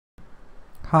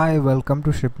Hi, welcome to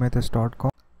shipmethods.com.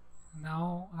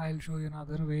 Now I'll show you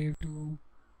another way to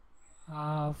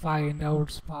find out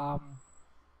spam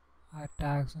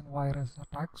attacks and virus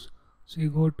attacks. So you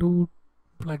go to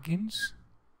plugins,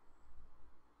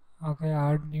 okay,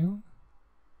 add new,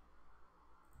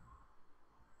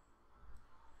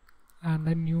 and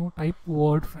then new type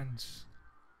Wordfence.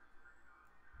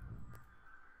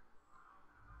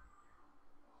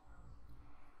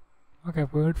 Okay,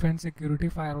 Wordfence security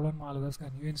firewall and malware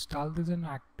scan. You install this and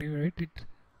activate it.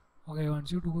 Okay,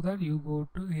 once you do that, you go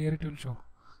to here, it will show.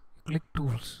 You click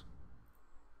tools.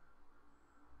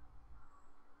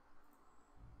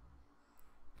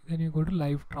 Then you go to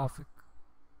live traffic.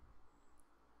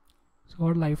 So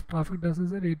what live traffic does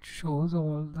is that it shows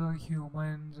all the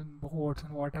humans and bots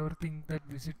and whatever thing that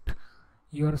visit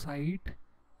your site.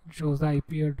 It shows the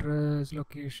IP address,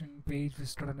 location, page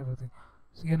visited and everything.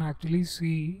 So you can actually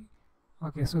see,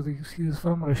 okay, so this is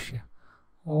from Russia.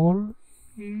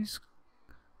 Always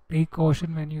take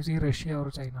caution when you see Russia or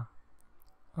China.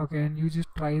 Okay, and you just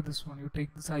try this one. You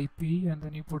take this IP and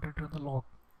then you put it on the log.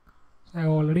 So I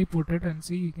already put it and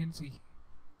see, you can see.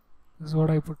 This is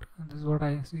what I put and this is what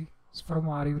I see. It's from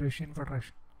RU Russian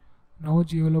Federation. No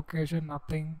geolocation,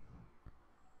 nothing.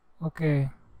 Okay.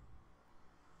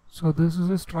 So this is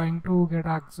just trying to get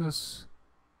access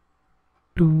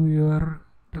to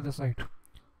the site.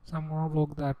 So I'm gonna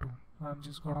block that too. I'm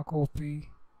just gonna copy.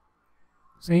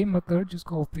 Same method, just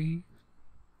copy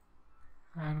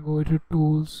and go to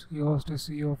tools, Yoast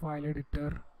SEO file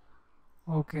editor.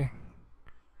 Okay.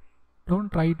 Don't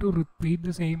try to repeat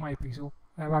the same IP. So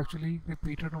I've actually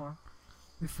repeated one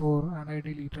before and I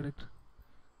deleted it.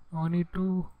 No need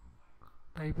to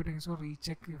type it in, so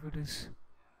recheck if it is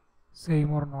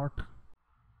same or not.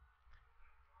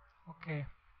 Okay,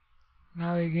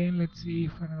 now again let's see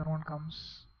if another one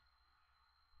comes.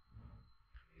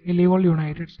 We leave all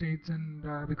United States and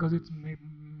because it's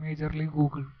majorly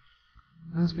Google.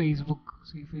 This is Facebook.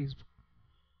 See Facebook.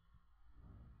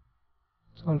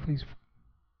 It's all Facebook.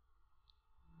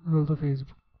 This is also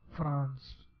Facebook.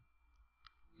 France.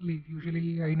 Leave.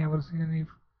 Usually I never see any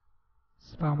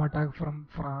spam attack from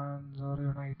France or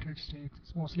United States.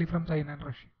 It's mostly from China and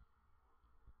Russia.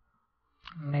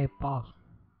 Nepal.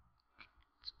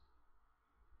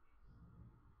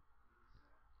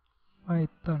 I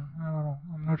don't know.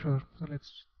 I'm not sure. So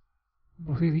let's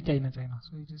see China. So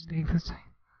you just take this China.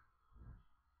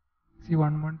 See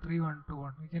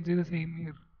 113121. We can see the same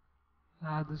here.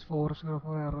 This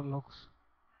 404 error logs.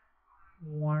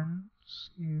 10.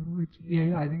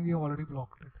 Yeah, I think we already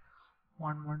blocked it.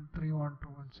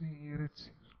 113121. See here it's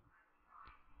here.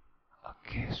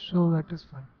 Okay, so that is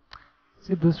fine.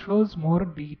 See, this shows more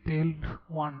detailed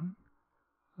one,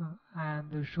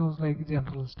 and this shows like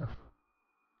general stuff.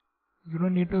 You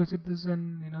don't need to visit this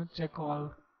and check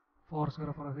all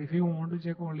 404s. If you want to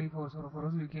check only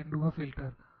 404s, you can do a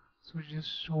filter. So just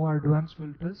show advanced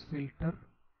filters, filter.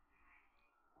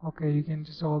 Okay, you can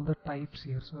just all the types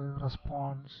here. So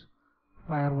response,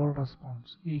 firewall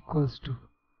response equals to,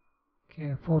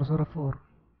 okay, 404,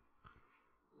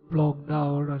 blocked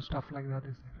out or stuff like that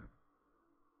is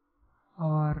there.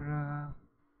 Or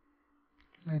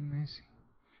let me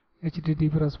see,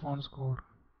 HTTP response code.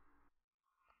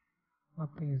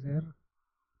 Okay, is there?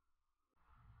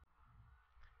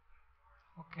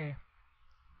 Okay,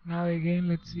 now again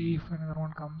let's see if another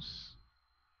one comes.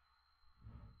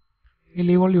 We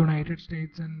leave all United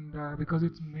States and because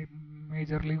it's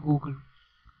majorly Google.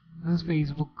 This is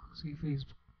Facebook. See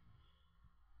Facebook.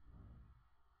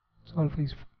 It's all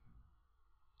Facebook.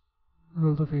 This is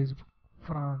also Facebook.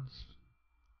 France.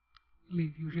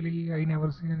 Leave. Usually I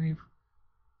never see any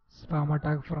spam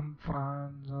attack from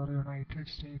France or United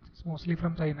States. It's mostly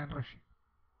from China and Russia.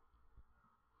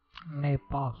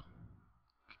 Nepal.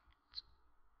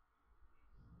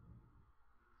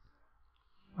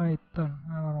 I don't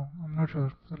know. I'm not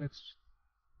sure. So let's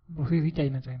see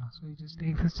China. So you just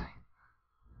take this China.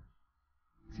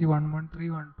 See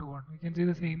 113121. We can see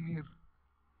the same here.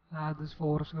 This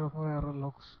 404 error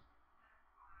logs.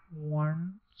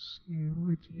 10.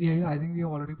 Yeah, I think we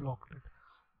already blocked it.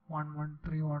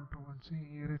 113121. See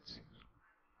here it's here.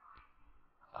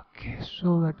 Okay,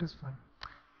 so that is fine.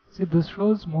 See, this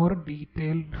shows more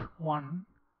detailed one,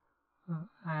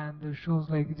 and this shows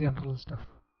like general stuff.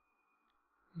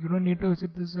 You don't need to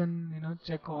visit this and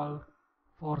check all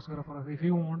 404s. If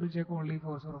you want to check only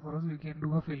 404s, you can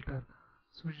do a filter.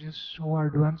 So just show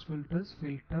advanced filters,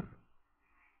 filter.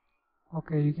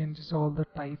 Okay, you can just all the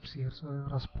types here. So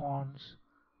response,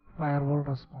 firewall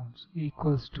response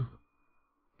equals to,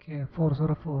 okay,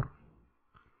 404,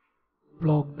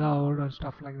 blocked out or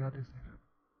stuff like that is there.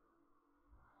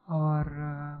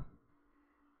 Or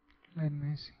Let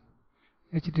me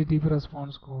see. HTTP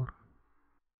response code.